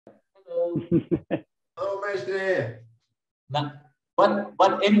Hello, Mestre. Now,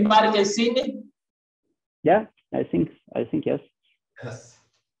 what everybody can see me? Yeah, I think yes. Yes.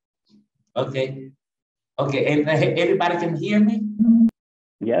 Okay. Okay, and everybody can hear me?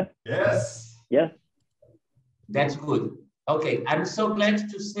 Yeah. Yes. Yeah. That's good. Okay, I'm so glad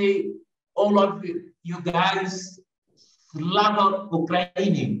to see all of you guys. Slava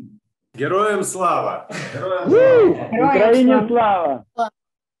Ukraini. Героям слава! Героям слава. Україні слава!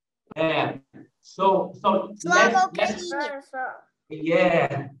 Yeah. So Слава let's Україні!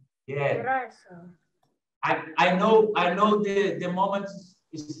 yeah. I know the moment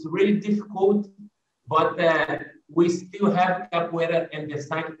is really difficult, but we still have capoeira and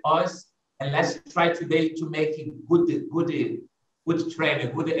beside us, and let's try today to make it good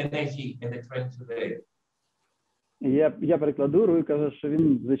training, good energy in the training today. Я перекладу, Руй каже, що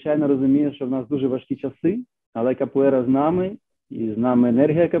він, звичайно, розуміє, що в нас дуже важкі часи, але капуера з нами, і з нами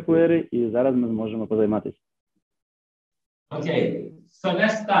енергія капуери, і зараз ми зможемо позайматися. Okay, so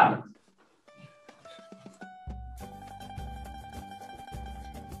let's start.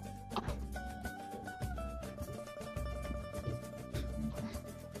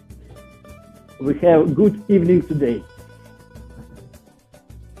 We have good evening today.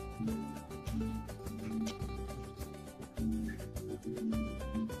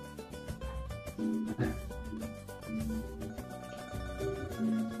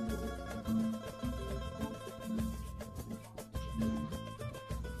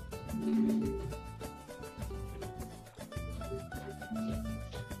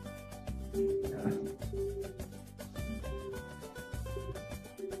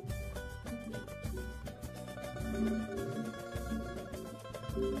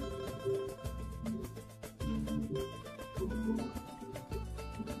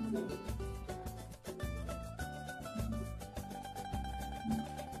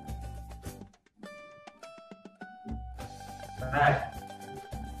 Right.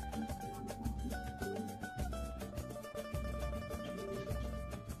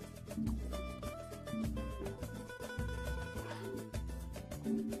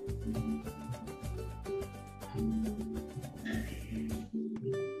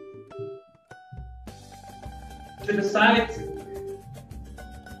 To the side.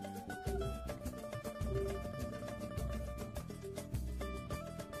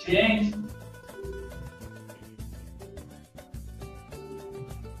 Change.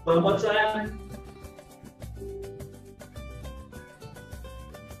 One more time.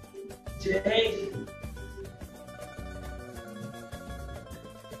 Change.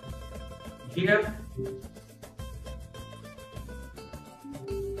 Here.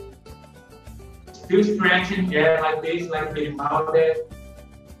 Still stretching, yeah, like this, like the mountain.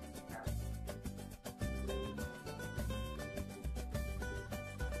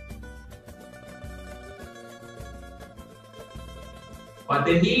 But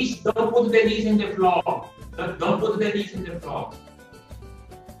the knees, don't put the knees in the floor. Don't put the knees in the floor.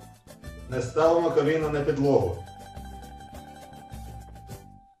 Не ставимо коліна на підлогу.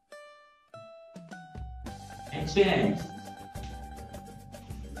 And change.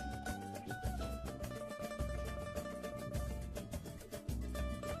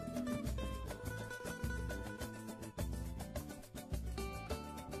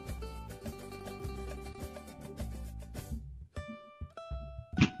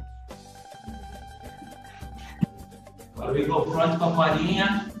 Agora we go front com a farinha.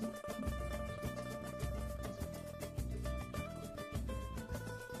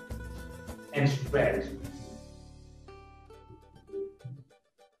 And stretch.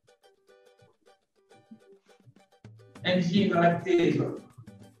 And ginga like this.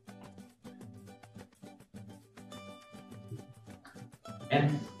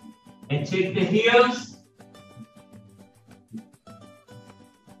 And take the heels.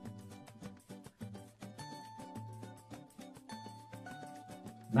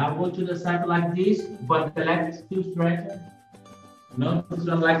 Now go to the side like this, but the leg is still stretching. No, it's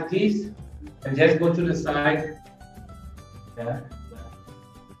not like this. And just go to the side. Yeah.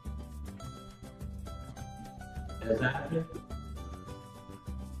 Exactly.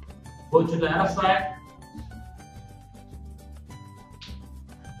 Go to the other side.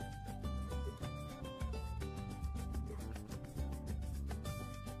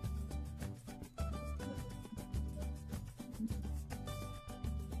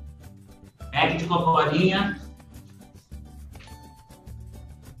 Act com a bolinha.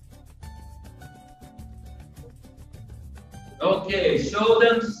 Okay,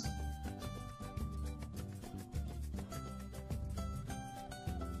 shoulders.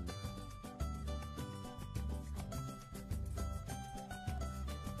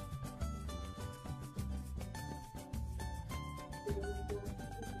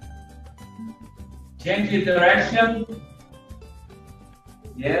 Change the direction.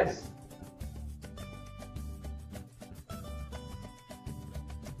 Yes.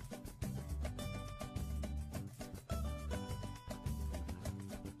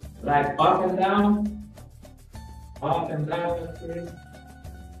 Like up and down. Up and down. Okay.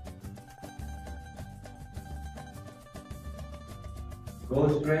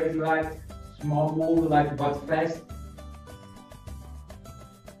 Go straight, like small move, like but fast.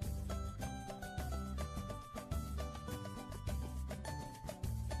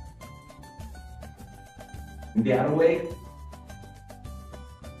 The other way.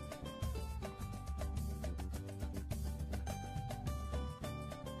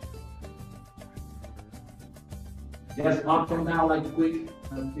 Just up and down like quick,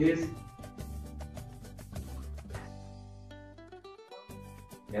 like this.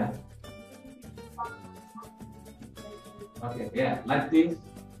 Yeah. Okay, yeah, like this.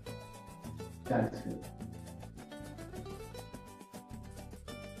 That's good.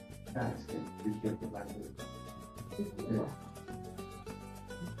 That's good. Be careful like this. Yeah.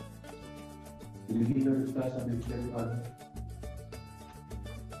 You give your discussion and be careful.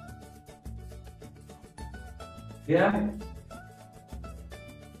 Yeah.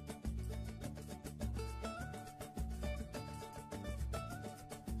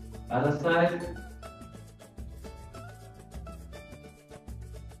 Other side.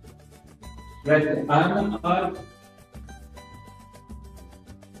 Right the arm up.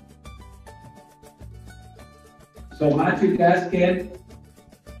 So much you guys can.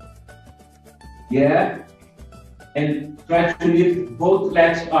 Yeah. And try to lift both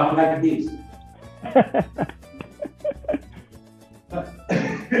legs up like this.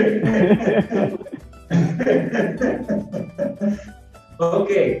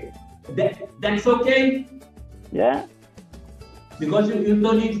 Okay, that's okay. Yeah. Because you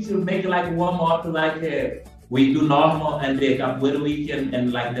don't need to make like warm up like we do normal and the capoeira weekend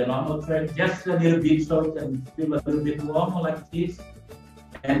and like the normal track, just a little bit so you can feel a little bit warmer like this,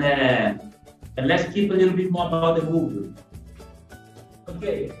 and let's keep a little bit more about the movement.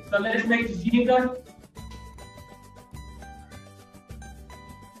 Okay, so let's make ginga.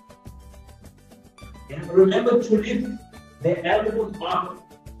 And remember to lift the elbow up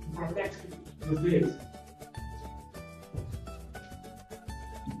to protect your face.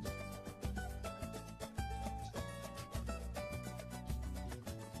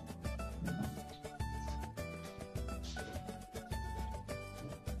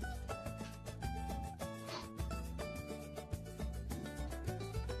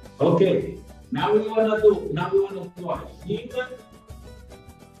 Okay, now we wanna do a ginga.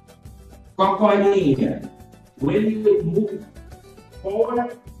 Cocorinha. When you move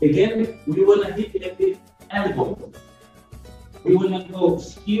forward, again, we want to hit the elbow. We want to go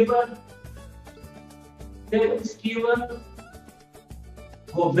esquiva, second esquiva,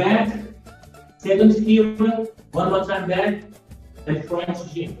 go back, second esquiva, one more time back, and front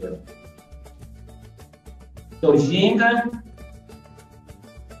ginga. So ginga,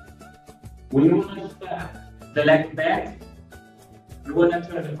 we want to start the leg back. We want to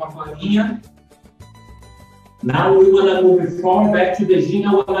turn the cocorinha. Now we want to move it forward back to the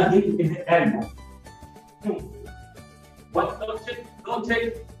ginga. We want to hit it in the elbow. But don't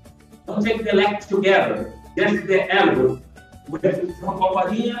take the legs together. Just the elbow. From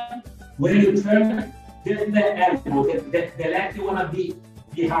cocorinha, when you turn, just the elbow. The leg you want to be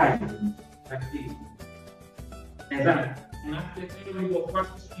behind, like this. Exactly. And after that, we go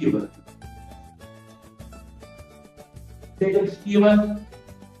first esquiva. Second esquiva,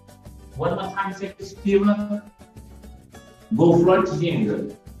 one more time, second esquiva, go front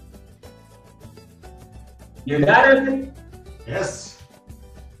ginga. You got it? Yes.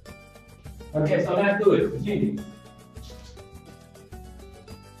 Okay, so let's do it. Ginga.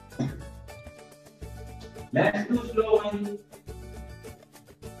 Let's do slow one.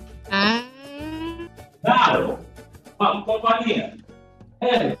 Now, cocorinha,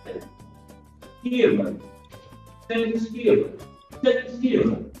 elbow, esquiva. Second esquiva,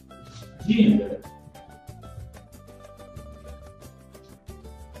 ginga.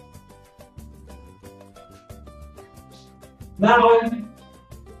 Now,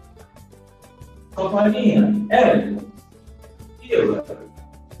 cocorinha, elbow,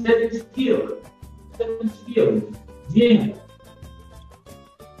 esquiva, second esquiva, ginga.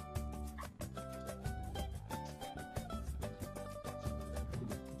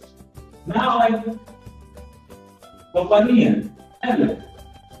 Now, cocorinha, elbow,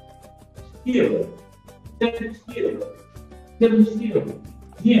 esquiva, second esquiva,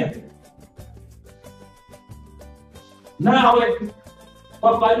 ginga. Now,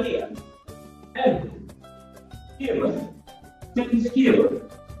 cocorinha, Esquiva. Sempre esquiva.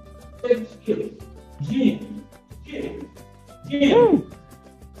 Sempre esquiva. Ginga. Ginga.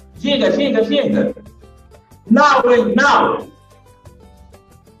 Ginga, ginga, ginga. Now, wait, now.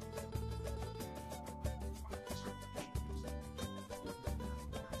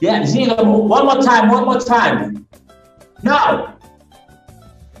 Yeah, ginga, one more time. Now.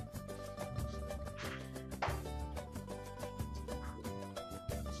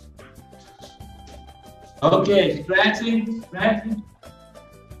 Okay, stretching.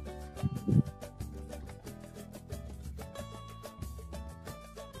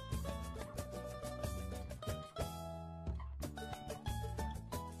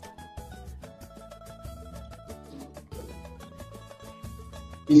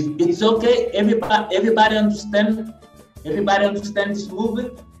 It's okay. Everybody understand? Everybody understand this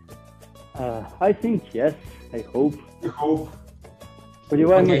movement? I think yes. I hope. I hope.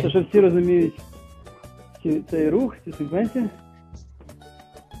 Сподіваємося, що всі розуміють цей рух, ці сегменти.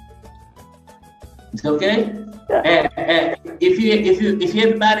 It's okay. If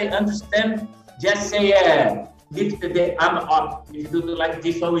everybody understand, just say lift the arm up. If you do like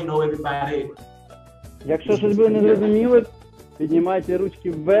this, so we know everybody. Якщо щось буде незрозуміло, піднімайте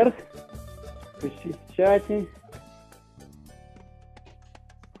ручки вверх, пишіть в чаті.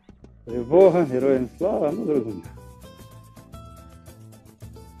 Тривога, героям слава, ну зрозуміло.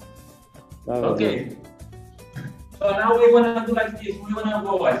 Okay. So now we want to do like this. We want to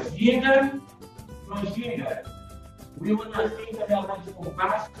go ginga, from ginga. We want to think about what you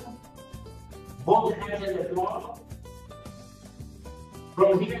compasso. Both hands on the floor.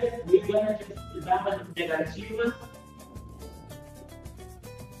 From here, we're going to just down the negativa.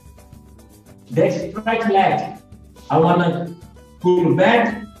 The straight leg, I want to pull back,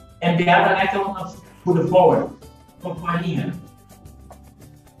 and the other leg I want to pull forward. Companhia.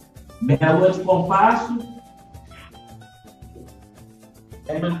 Meia lua de compasso.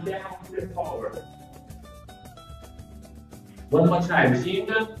 And martelo pull forward. One more time,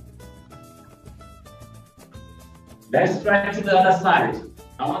 ginga. Let's try to the other side.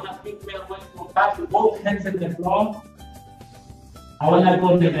 I want to pick meia lua de compasso, both hands on the floor. I want to go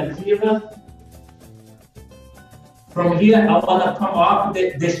negativa. From here, I want to come up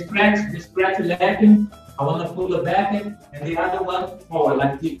the stretch leg. I want to pull it back and the other one forward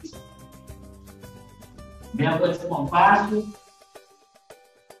like this. Meia lua de compasso.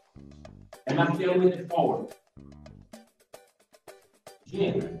 And martelo with it forward.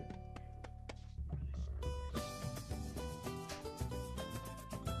 Ginga.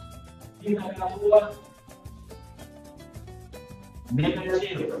 Ginga meia lua.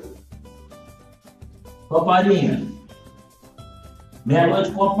 Negativa. Companhia. Meia lua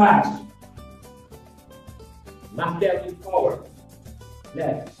de compasso. Martelo forward.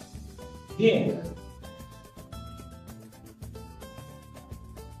 Left. Ginga.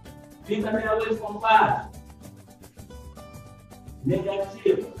 Fica meia lua de compasso.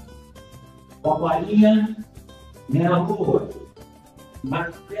 Negativa. Companhia. Meia lua.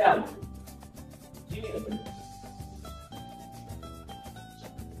 Martelo. Ginga.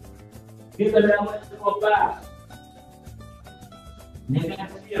 Fica meia lua de compasso.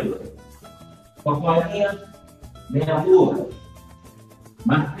 Negativa. Companhia. Meia lua.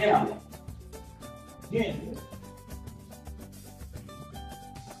 Martelo. Ginga.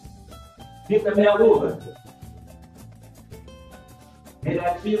 Fica meia lua.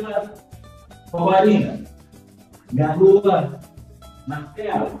 Negativa. Companhia. Meia lua.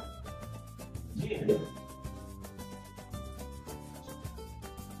 Martelo. Ginga.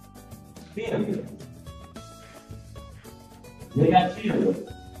 Fica. Negativa.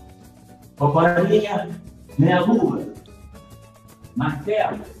 Companhia. Meia lua.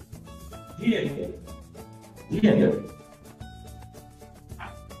 Martelo. Ginga. Ginga.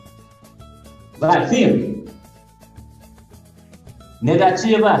 Vai, firme.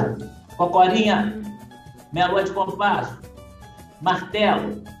 Negativa. Cocorinha. Meia lua de compasso.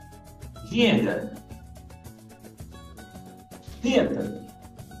 Martelo. Ginga. Finta.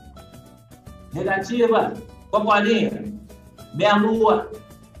 Negativa. Cocorinha. Meia lua.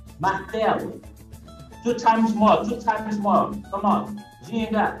 Martelo. 2 times more. 2 times more. Come on.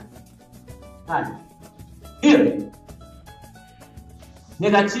 Ginga. Vai. Firme.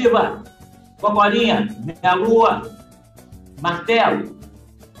 Negativa. Cocorinha, meia lua, martelo,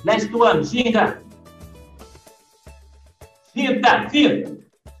 last one, ginga, finta,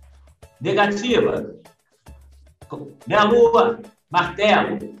 negativa, meia lua,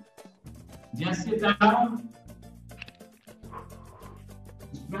 martelo, just sit down,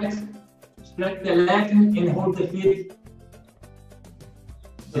 stretch the leg and hold the feet,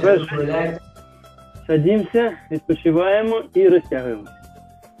 just relax, Садимося, відпочиваємо і розтягуємося.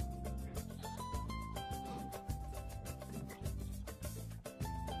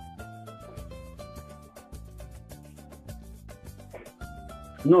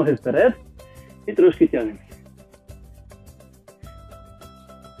 Ноги вперед і трошки тягнемося.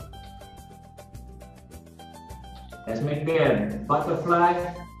 Let's make a butterfly.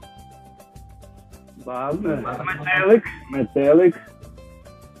 Метелик, метелик.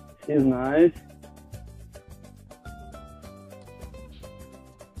 Всі знають.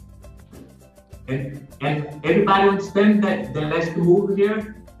 And everybody understand that the last move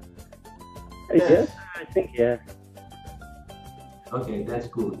here? Yes, I think yes. Okay, that's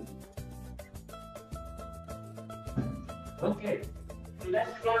good. Okay, so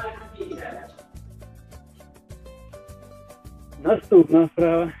let's try like this. Наступна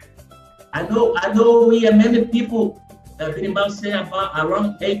вправа. I know we are many people, about say about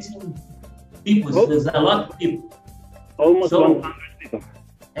around 18 people, so there's a lot of people. Almost So- 100 people.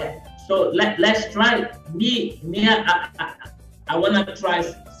 So let's try. I want to try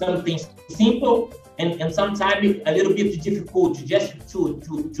something simple and sometimes a little bit difficult to just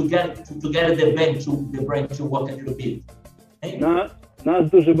to get the brain to work a little bit. Okay?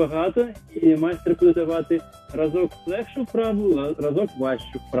 Нас дуже багато, і майстер буде давати разок легшу вправу, разок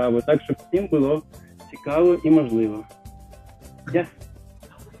важчу вправу, так, щоб всім було цікаво і можливо. Yes.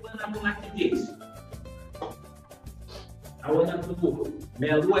 I want to do like this. I want to do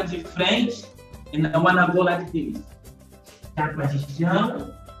meia lua de frente e I want to go like this. Capa de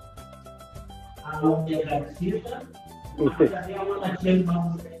chão, a mão negativa, Okay. I want to change my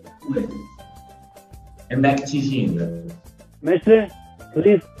coisa. And back to ginga. Mestre,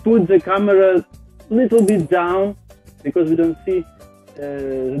 please put the camera a little bit down, because we don't see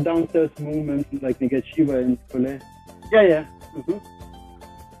the downstairs movement like negativa and Kole. Yeah. Mhm.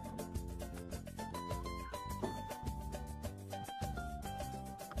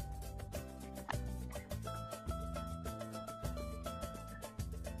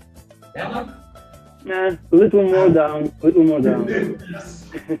 That one? A little more down, little more down. Yes.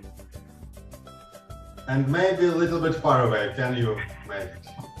 And maybe a little bit far away. Can you make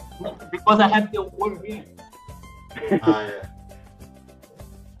it? Because I have the word here. Ah, yeah.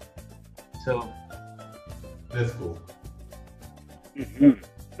 So, That's cool. Mhm.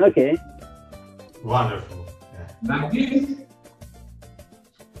 Okay. Wonderful. Yeah. like this.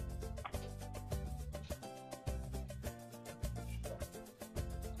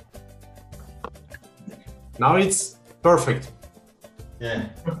 Now it's perfect. Yeah.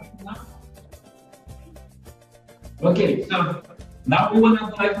 Okay, so now we want to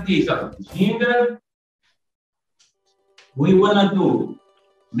do like this. Ginga. We want to do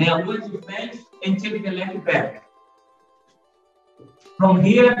meia lua de frente and take the leg back. From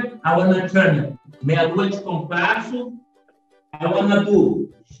here, I want to turn meia lua de compasso. I want to do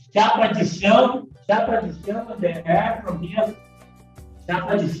chapa de chão in the air. From here,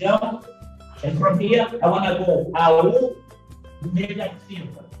 chapa de chão. And from here, I want to go AU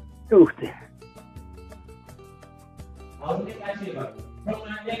negativa. Ух ти. AU negativa. From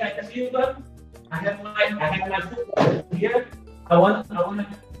my negativa, I have my foot here. I want to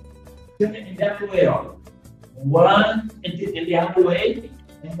turn it in that way. One in the other way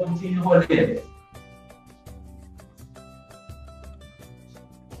and continue rolling.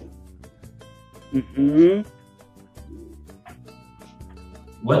 Mhm.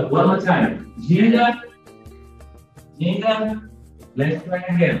 One more time. Ginga. Let's try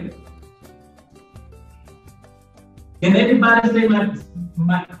again. Can everybody say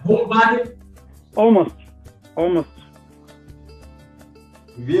my whole body? Almost.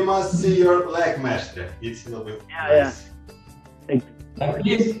 We must see your leg, Mestre. It's a little bit Yeah. Like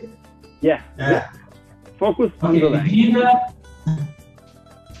this? Yeah. Yeah. Focus on Okay, the leg. Ginga.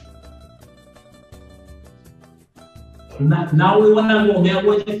 Now we want to go meia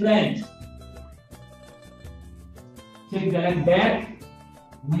lua de frente. Take the leg back.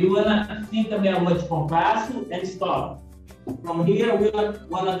 We want to finca meia lua de compasso and stop. From here, we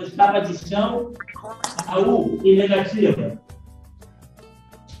want to do chapa de chão, AU e negativa.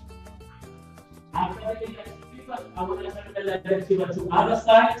 After the negativa, I want to turn the negativa to other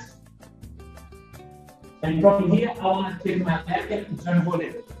side. And from here, I want to take my leg and turn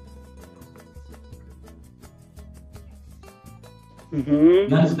it. Mhm.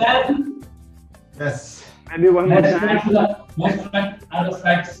 You understand? Yes. Maybe one more Let's time. try other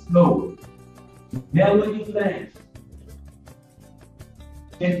side slow. Meia lua de frente.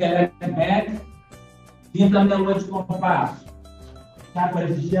 Take the leg back. Finca meia lua de compasso. Chapa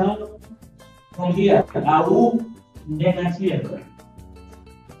de chão. From here, AU negativa.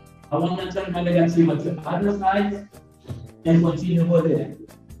 I want to turn my negative to the other side and continue over there.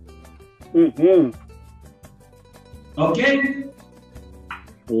 Mm-hmm. Okay?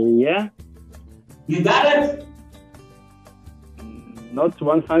 Yeah. You got it? Not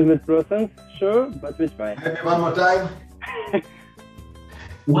 100% sure, but we try. Maybe one more time.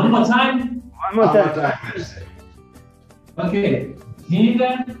 One more time? One more time. Mestre. Okay.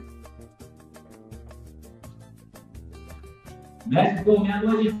 Ginga. Let's go minha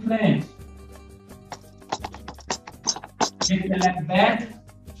lua de frente. Take the leg back.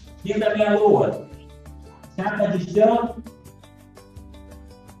 Ginga minha lua. Chapa de chão.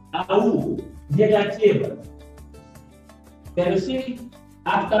 AU. Negativa. Can you see?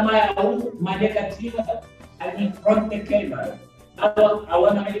 After my AU, my negativa, I'm in front of the camera. I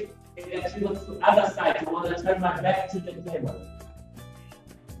want to make negativa to the other side. I want to turn my back to the camera.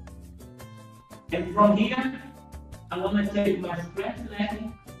 And from here, I want to take my straight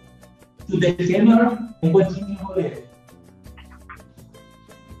leg to the camera and continue with it.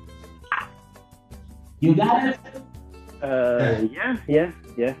 You got it? Yeah.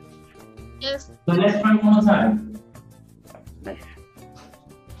 Yes. So let's try one more time. Nice.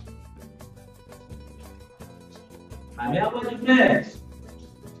 Panela de frente.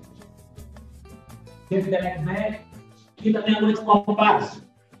 Take the leg back. E também a noite com passo.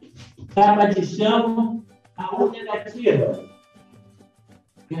 Tapa de chão. A unha negativa.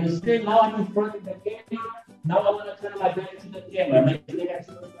 Can you stay now I'm in front of the camera? Now I want to turn my back to the camera. Make the negative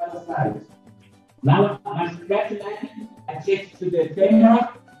to the other side. Now my stretch leg, I take to the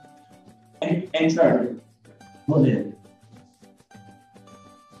camera and turn. Hold it.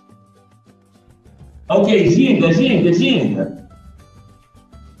 Okay, ginga.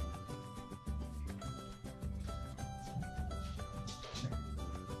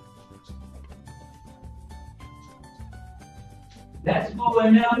 Let's go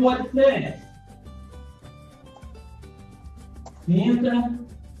and now what's next? Ginga.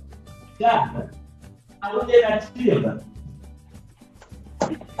 Chapa. A lua negativa.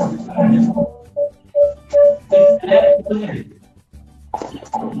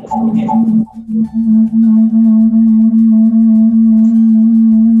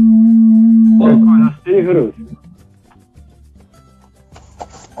 Прикольно, перегруз.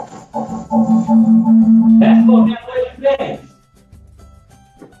 Let's go minha lua de frente.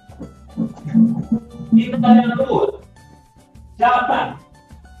 Fica da minha lua. Chapa.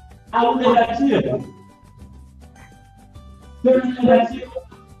 A lua negativa. Turn negativa.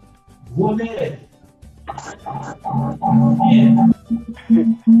 Vou ler.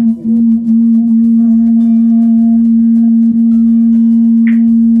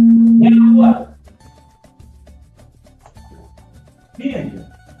 Minha lua. Filho.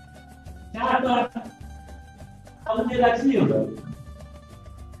 Chapa. A lua negativa.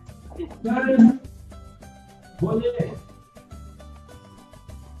 Turn. Vou ler.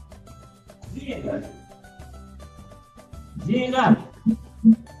 Ginga.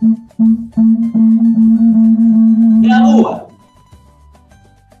 Minha lua.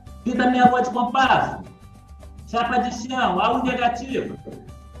 Fita minha lua de compasso. Chapa de chão. AU negativa.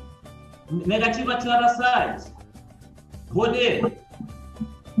 Negativa to other side. Rolê.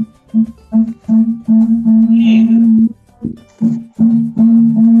 Ginga.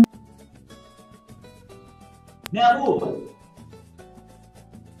 Minha lua.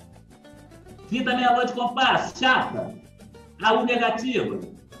 Fita minha lua de compasso, chapa. AU negativa.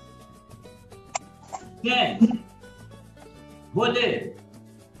 Quem? Rolê.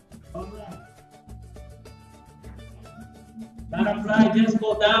 Butterfly, just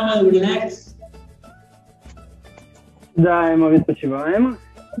go down and relax. Даємо, відпочиваємо.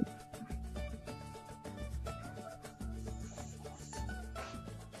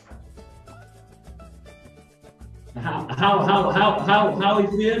 How you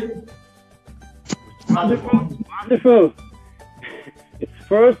feel? Wonderful. It's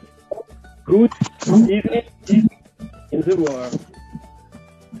first good evening in the world.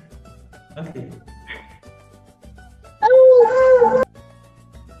 Okay.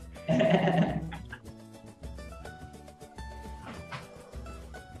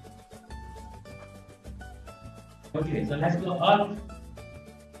 Okay, so let's go up.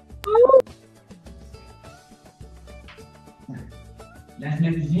 Let's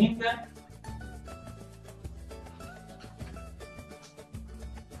make ginga.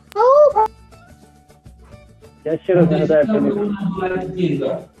 Я ще раз нагадаю про них.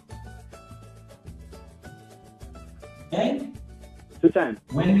 Okay? Two times.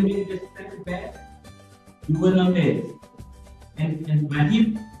 When you get the step back, you will not miss. And my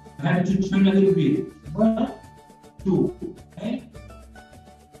hip, I have to turn a little bit. 1, 2. Okay?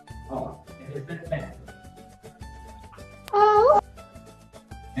 step back. Oh.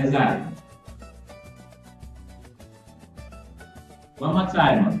 Exato. One more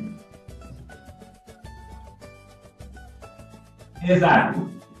time. Exato.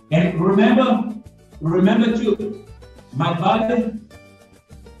 And remember to my body.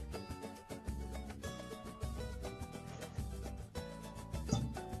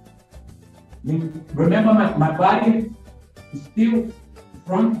 Remember my body is still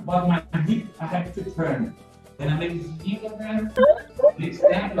front, but my hip I have to turn. Then I make this knee again,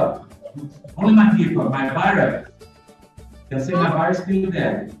 stand up. Only my hip, my bar. Let's say my bar is still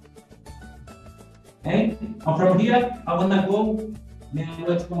there. Okay? And from here, I wanna go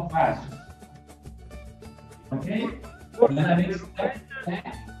let's go fast. Okay? Then I make step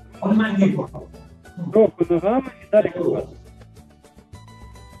back on my hip. Трохи ногами і далі купати.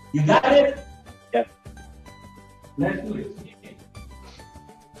 You got it? Yes. Let's do it.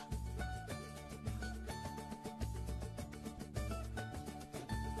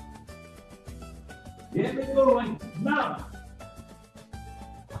 Here we go, and now.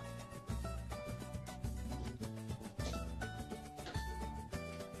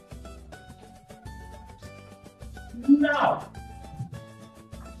 Now.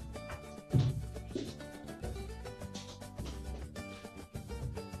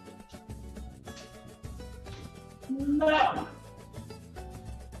 Now.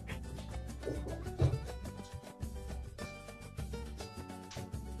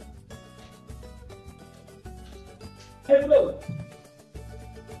 Hey, look.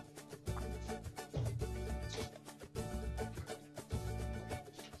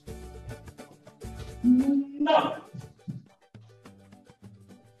 No.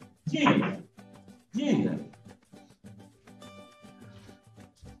 Jesus. Jesus.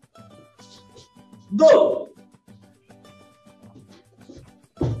 Go.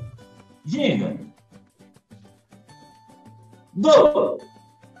 Jesus. Go.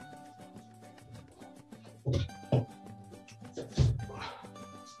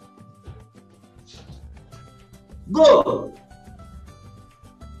 Go.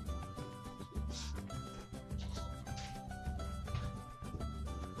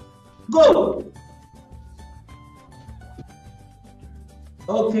 Go.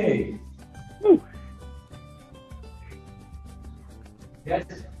 Okay.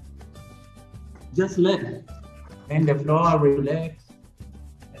 Just let it. And the floor relax.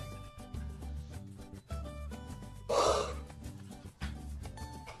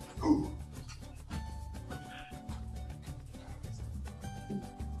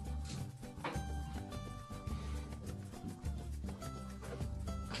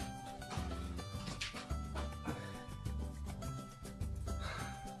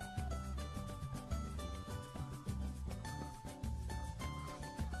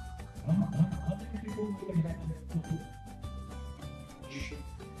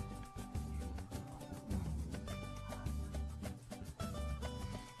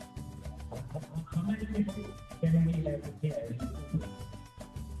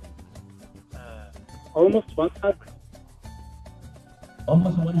 Almost 100.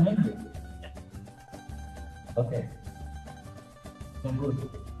 Almost 100. Okay. So good.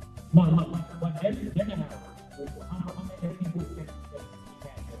 No, 100. How many people can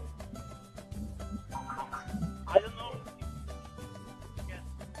I don't know.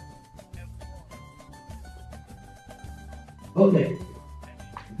 Okay.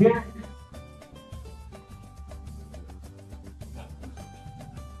 Here.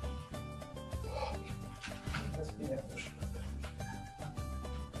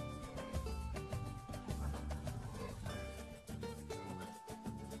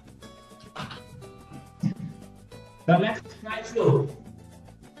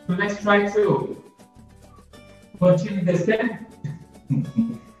 So let's try to continue the same.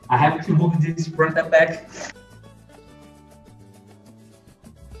 I have to move this front and back.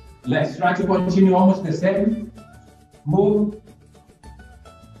 Let's try to continue almost the same. Move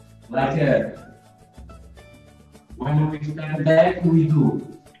like when we stand back, we do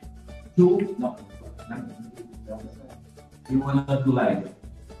two. No, you wanna do like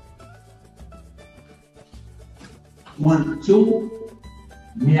 1, 2.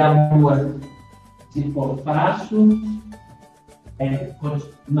 Minha lua de faço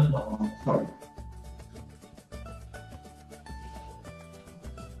não, sorry.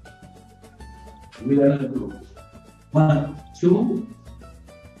 We're gonna do 1, 2,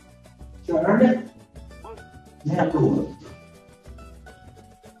 turn, minha lua.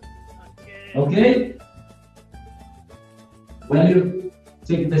 Okay? When you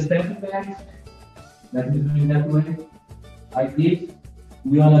take the step back, let me do it that way, like this.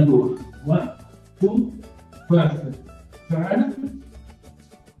 We wanna do 1, 2, first turn,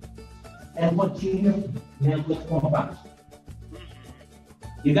 and continue, then with compact.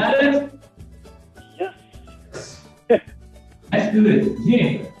 You got it? Yes. Let's do it.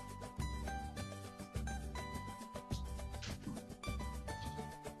 Jing.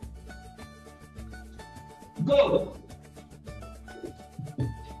 Go.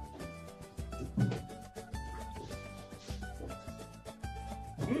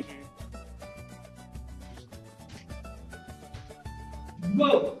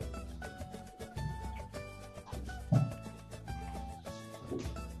 Go.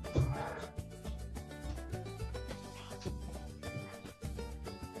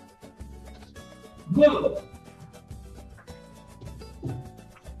 Go.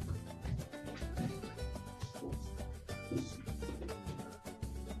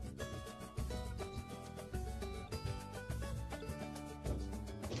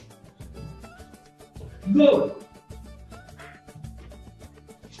 Go.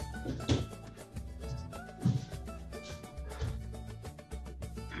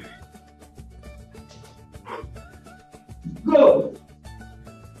 Go.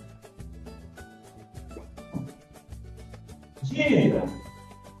 Gira.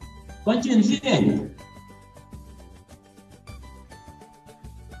 Continue, gira.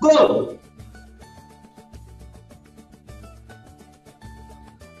 Go.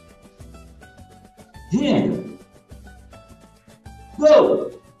 Gira.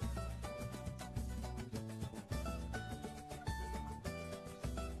 Go.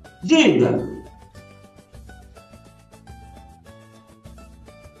 Gira.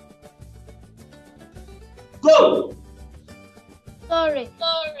 Go. Sorry.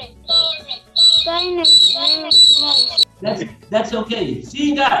 That's okay.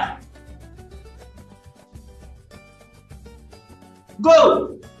 Siga.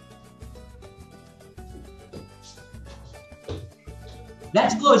 Go.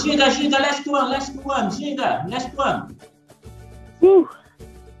 Let's go. Siga. Last one. Siga. Last one. Woo.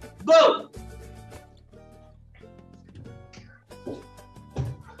 Go.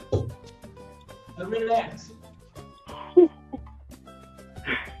 Relax.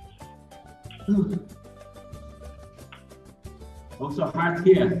 Also hard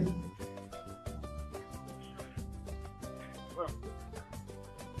here.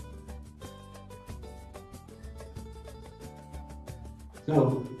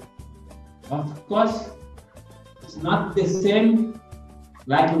 So, of course, it's not the same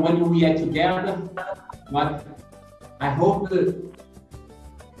like when we are together, but I hope that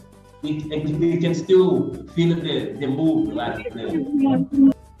we can still feel the move, like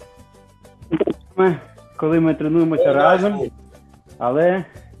the... Коли ми тренуємося разом, але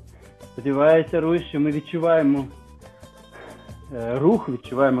сподіваюся, Руй, що ми відчуваємо рух,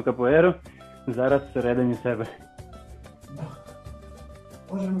 відчуваємо капоеру зараз всередині себе.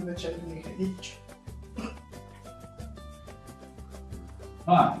 Можемо почати не ходити.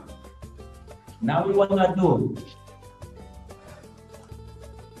 Now we wanna do.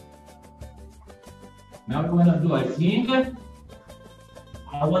 Now we wanna do a finger.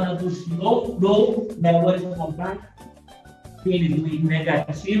 I wanna do slow roll, backwards compact. Finish with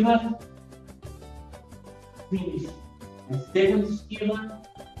negativa. Finish a second schema.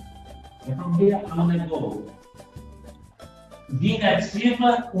 And from here I wanna go.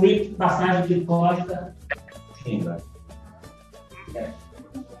 Negativa with passagem de costa. Finger. Yes.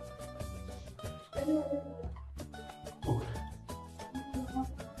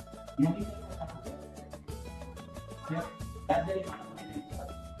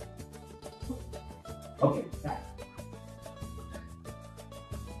 Okay.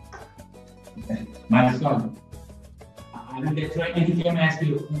 My son, I'm the trainer. He can ask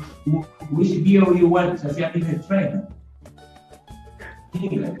you which gear you want. So I'm the trainer.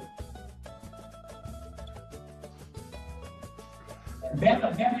 England. Better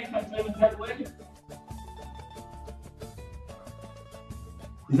if I train that way.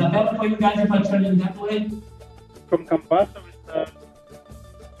 Is that better for you guys if I train in that way? From Campasa,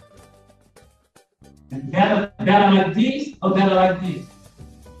 Better like this or better like this?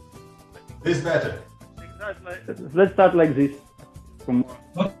 This better. Let's start like this.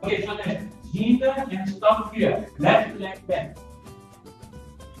 Okay, so then ginga and stop here. Left leg back.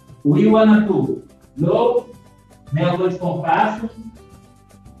 We wanna do low, meia-lua de compasso,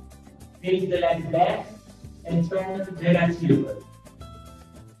 face the leg back, and turn negativa.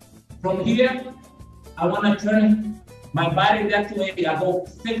 From here, I wanna turn my body that way. I go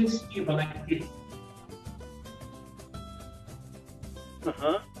second schema like this.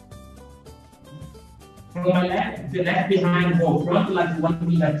 From the left behind go front, like one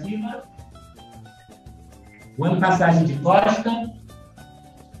negativa. One passagem de costa.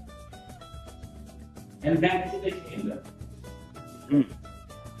 And back to the chamber.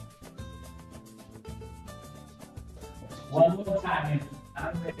 One more time.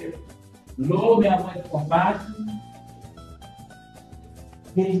 Low minha voz por baixo.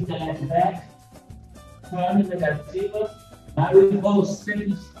 Raise the left back. Turn negativa. Now we go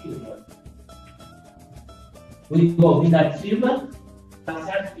semi-esquiva. We go negativa,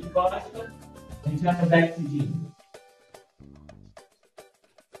 passagem de costa, and turn back to G.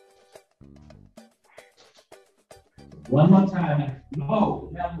 One more time. Low,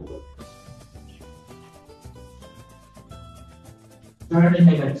 downward. Turn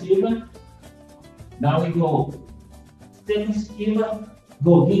negativa. Now we go semi-esquiva,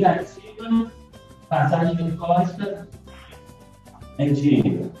 go negativa, passagem de costa, and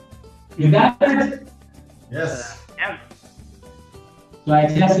G. You got it? Yes. Yeah. So I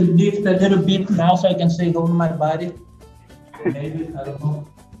just lift a little bit now so I can say over my body. Maybe, I don't know.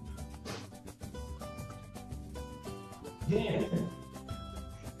 Yeah.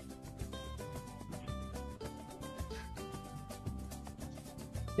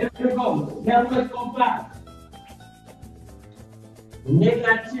 Here we go. Now let's go back.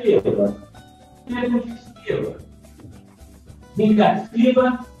 Negativa. Negativa.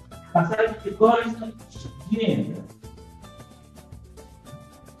 Negativa. Passagem de costa. Gênero.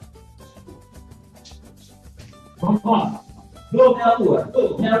 Vamos lá. Go, minha lua.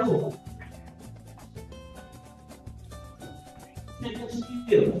 Go, minha lua.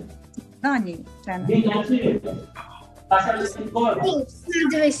 Negativa. Dani, Tana. Negativa. Passagem de costa.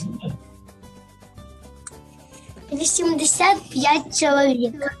 Дивись. 85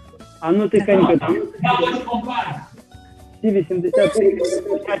 чоловік. А ну тихенько. Now let's compare. Всі 85 тихенько.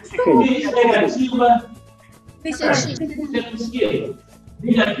 Negativa. 1006. Negativa.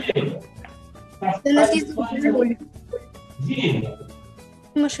 Negativa. Ти на фізику. Gênero.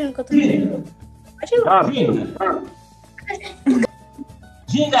 Машинка тут. Gênero. Так. Gênero.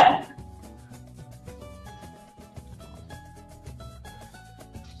 Gênero.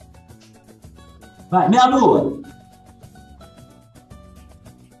 Vai, minha lua.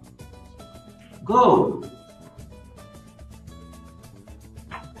 Go.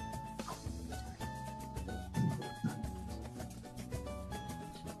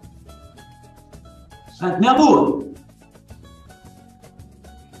 Vai, minha lua.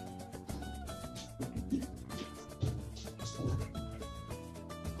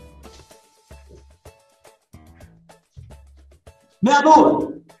 Minha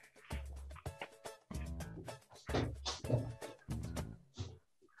lua.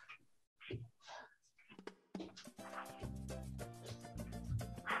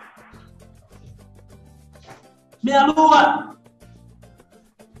 Minha lua!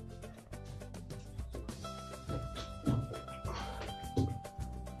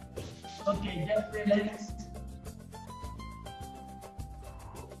 Okay, just relax.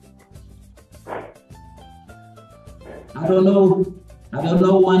 I don't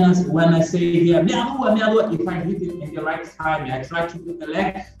know when I say here, minha lua, if I hit it in the right time. I try to put the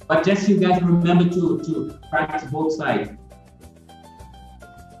leg, but just you guys remember to practice both sides.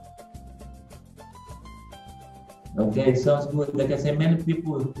 Okay, sounds good. Like I said, many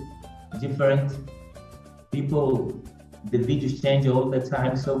people, different people, the videos change all the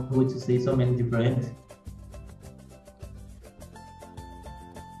time. So good to see so many different.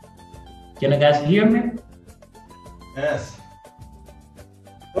 Can you guys hear me? Yes.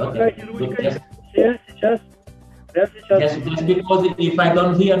 Okay, сейчас. Just because if I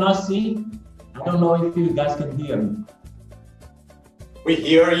don't hear nor see, I don't know if you guys can hear me. We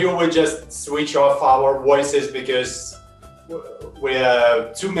hear you, we just switch off our voices because we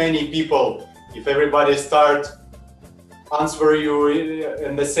have too many people. If everybody start answer you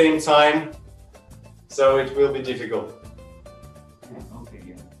in the same time, so it will be difficult. Okay,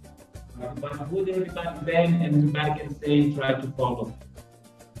 yeah. But would everybody then and everybody can say, try to follow.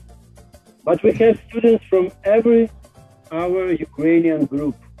 But we have students from our Ukrainian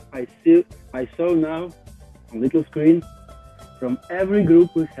group. I saw now on little screen. From every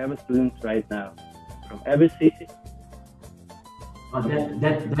group we have students right now, from every city. Oh,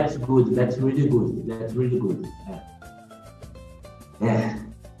 that's good. That's really good. That's really good. Yeah.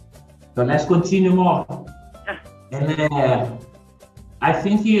 So let's continue more. And I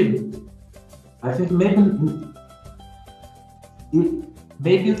think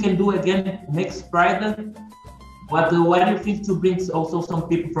maybe you can do again next Friday. But what do you think to bring also some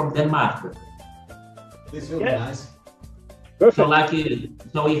people from Denmark? This will be nice. Perfect. So like,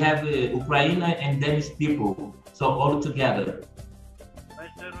 so we have Ukraine and Danish people, so all together.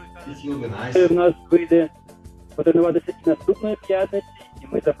 It will be nice. В нас вийде потренуватися і наступної п'ятниці, і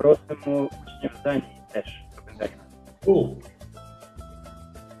ми запросимо учнів з Данії теж. Cool.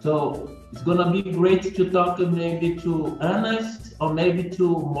 So it's gonna be great to talk maybe to Ernest or maybe to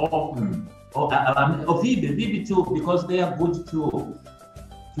Morgan or Vibe too, because they are good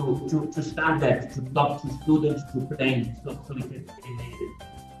to start that, to talk to students, to train, so we can train it.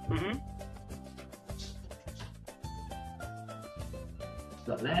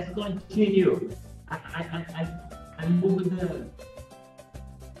 So let's continue. I move the.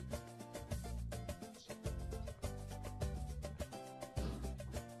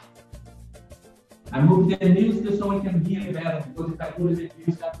 I move the music so we can hear better, because if I put the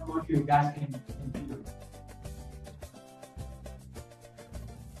music up, you guys can hear.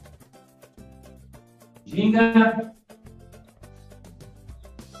 Ginga.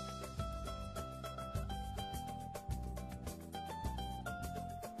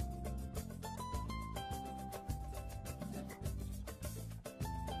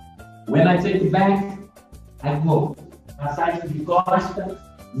 When I take it back, I go. Passagem de costa,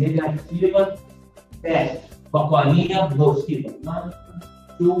 negativa, Perche, com a colinha, positiva. 1,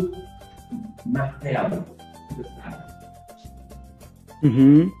 2, martelo.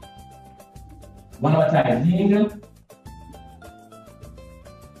 One more time, ginga.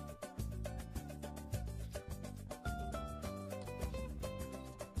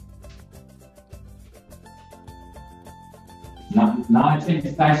 Now I change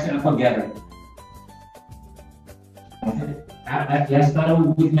the style together. Let's start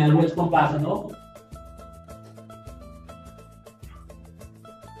with melodious compass, no?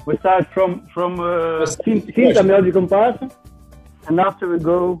 We start from quinta melody compass, and after we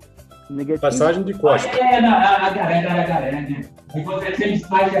go negative. Passagem de costa. No, I got it. Because I change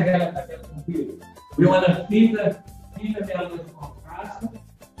style together. We want to quinta melodious compass.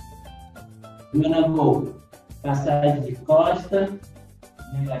 We want to go passagem de costa,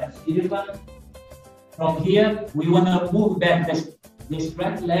 negativa. From here, we want to move back the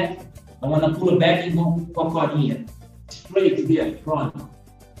straight left. I want to pull back and go for corinha. Straight here, front.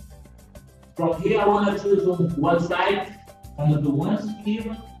 From here, I want to choose on one side. I'm going to do one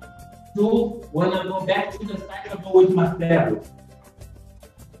esquiva. 2, when I go back to the side, I go with martelo.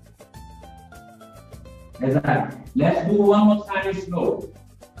 Exactly. Let's do one more time slow.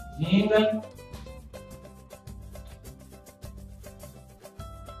 Ginga.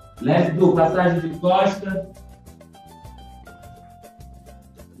 Let's do passagem de costa,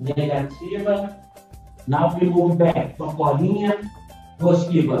 negativa. Now we move back from colinha,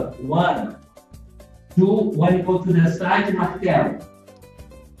 positiva. 1, 2, when you go to the side, martelo.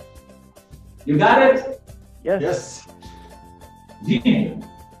 You got it? Yes. Yes. Ginga.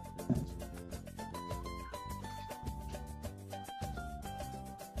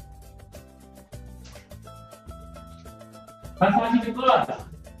 Passagem de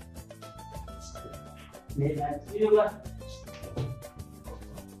costa. Negativa.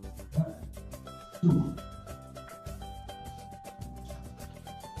 2.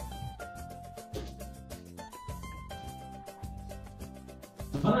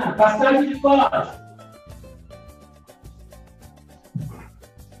 Vamos lá, passagem de costa.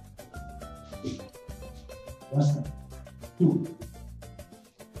 Nossa. 2.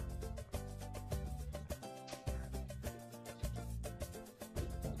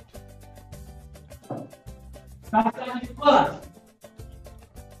 Passagem de costa.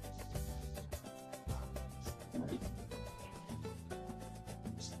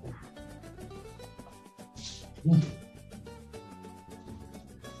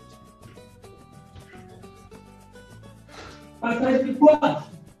 Passagem de costa.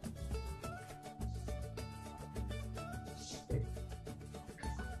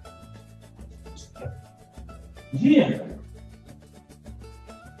 Gira.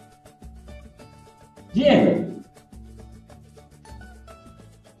 Gira.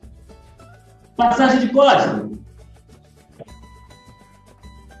 Passagem de costa.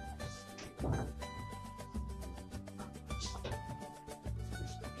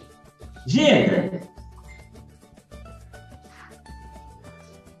 Gira.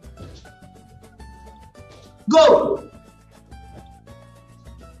 Go.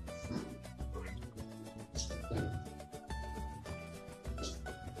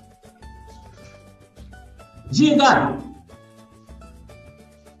 Ginga.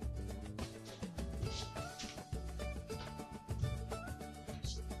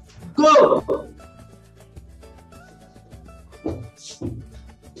 Go.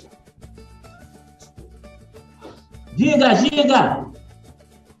 Ginga. giga.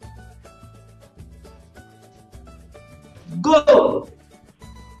 Go.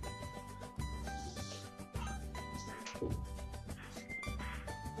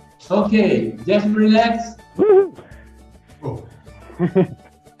 Okay, just relax. Oh.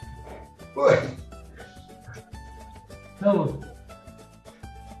 Oi.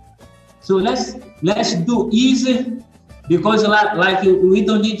 So let's do easy, because like we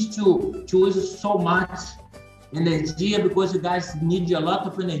don't need to use so much energy, because you guys need a lot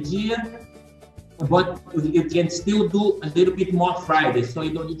of energy, but you can still do a little bit more Friday, so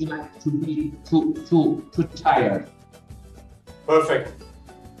you don't need like to be too tired. Perfect.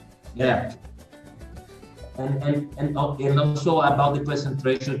 Yeah. And also about the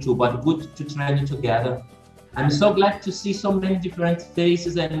concentration too, but good to train together. I'm so glad to see so many different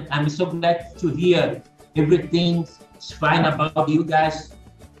faces, and I'm so glad to hear everything's fine about you guys.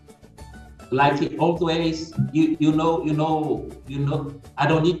 Like always, you know, I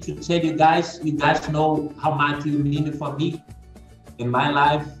don't need to tell you guys know how much you mean for me in my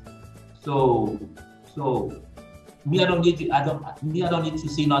life. So me, I don't need to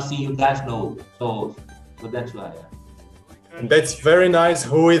see nothing, you guys know. So that's why. That's very nice,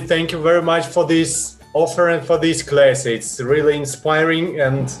 Rui. Thank you very much for this offer and for this class. It's really inspiring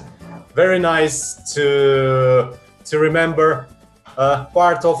and very nice to remember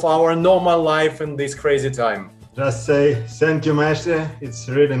part of our normal life in this crazy time. Just say thank you, Mestre. It's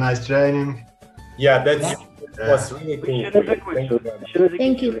really nice training. Yeah, that was really cool.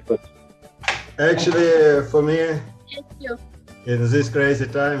 Thank you. Actually, for me, Thank you. in this crazy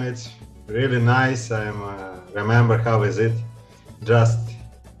time, it's really nice. I'm remember how is it, just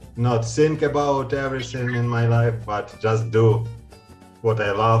not think about everything in my life, but just do what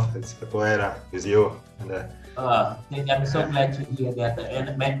I love. It's capoeira with you. And, I'm so glad to hear that. And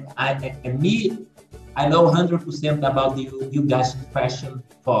I know 100% about you guys' passion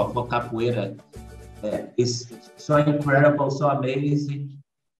for capoeira. It's so incredible, so amazing,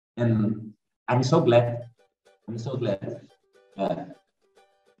 and I'm so glad. I'm so glad.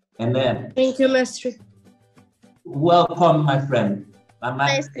 And then, Thank you, Mestre. welcome, my friend.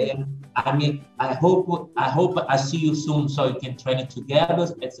 I hope I see you soon, so we can train together,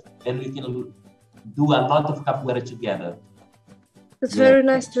 and we can do a lot of capoeira together. It's very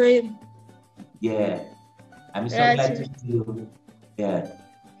nice to read. Yeah, I'm so glad to see you. Yeah,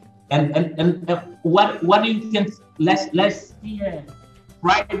 and what you can let's see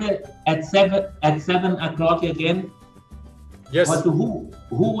Friday at 7 o'clock again. Yes. But who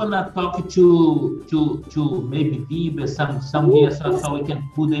wanna talk to maybe Bieber some here, so we can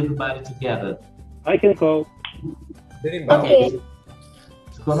put everybody together? I can call. Okay.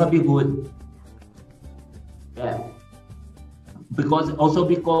 It's gonna be good. Yeah. Because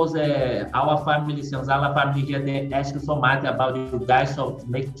our family, Senzala family here, they ask so much about you guys, so to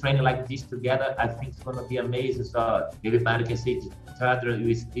make training like this together, I think it's gonna be amazing. So everybody can see each other.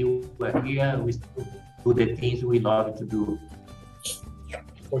 We still are here. We still do the things we love to do.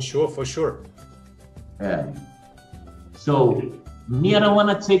 For sure, for sure. Yeah. So me, I don't want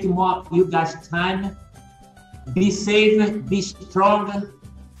to take more you guys' time. Be safe, be strong.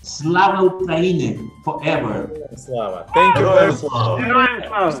 Slava Ukraine forever. Slava. Thank you very much. Slava.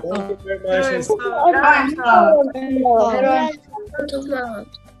 Thank you.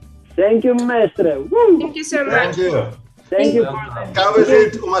 Thank you, Mestre. Woo. Thank you so much. thank you. Thank you. How is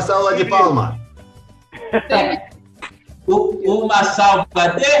it, uma salva de palma? Uma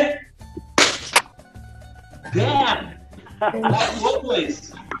salva de... Damn! Like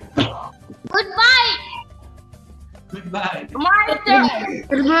always. Goodbye. Goodbye. Goodbye.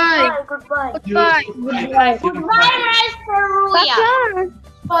 Goodbye. Goodbye. Goodbye. Goodbye. Goodbye, Mestre Ruya.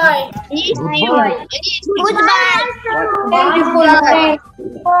 Bye. Goodbye. Thank you for your time.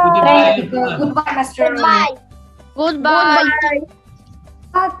 Goodbye. Goodbye, Mestre Ruya. Goodbye.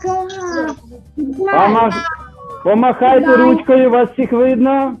 Помахайте ручкою, вас всіх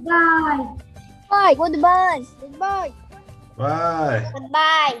видно. Goodbye. Goodbye. Goodbye. Bye.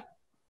 Goodbye.